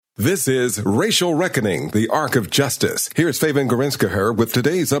This is Racial Reckoning, the Arc of Justice. Here's Faven Gorinskaher with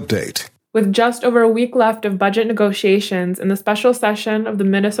today's update. With just over a week left of budget negotiations in the special session of the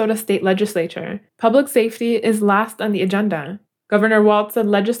Minnesota State Legislature, public safety is last on the agenda. Governor Walz said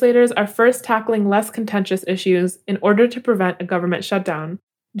legislators are first tackling less contentious issues in order to prevent a government shutdown.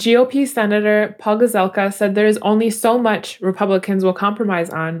 GOP Senator Paul Gazelka said there is only so much Republicans will compromise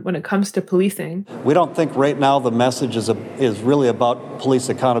on when it comes to policing. We don't think right now the message is really about police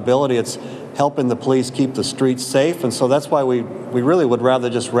accountability. It's helping the police keep the streets safe. And so that's why we really would rather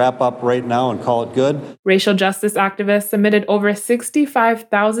just wrap up right now and call it good. Racial justice activists submitted over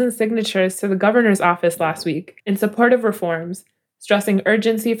 65,000 signatures to the governor's office last week in support of reforms, stressing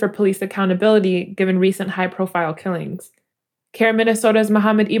urgency for police accountability given recent high-profile killings. CARE Minnesota's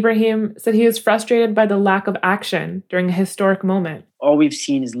Mohammed Ibrahim said he was frustrated by the lack of action during a historic moment. All we've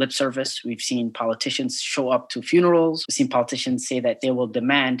seen is lip service. We've seen politicians show up to funerals. We've seen politicians say that they will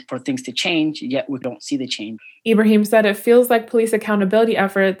demand for things to change, yet we don't see the change. Ibrahim said it feels like police accountability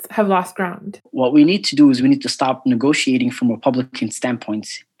efforts have lost ground. What we need to do is we need to stop negotiating from Republican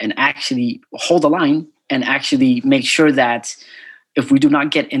standpoints and actually hold the line and actually make sure that if we do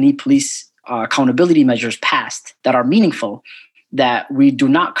not get any police accountability measures passed that are meaningful, that we do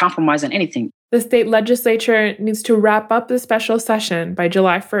not compromise on anything. The state legislature needs to wrap up the special session by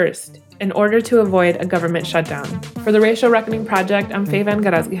July 1st in order to avoid a government shutdown. For the Racial Reckoning Project, I'm Faven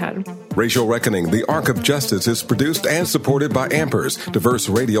Garazgihar. Racial Reckoning, the Arc of Justice is produced and supported by Ampers, diverse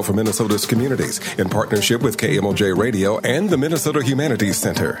radio for Minnesota's communities, in partnership with KMOJ Radio and the Minnesota Humanities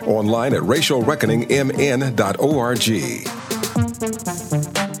Center. Online at racialreckoningmn.org.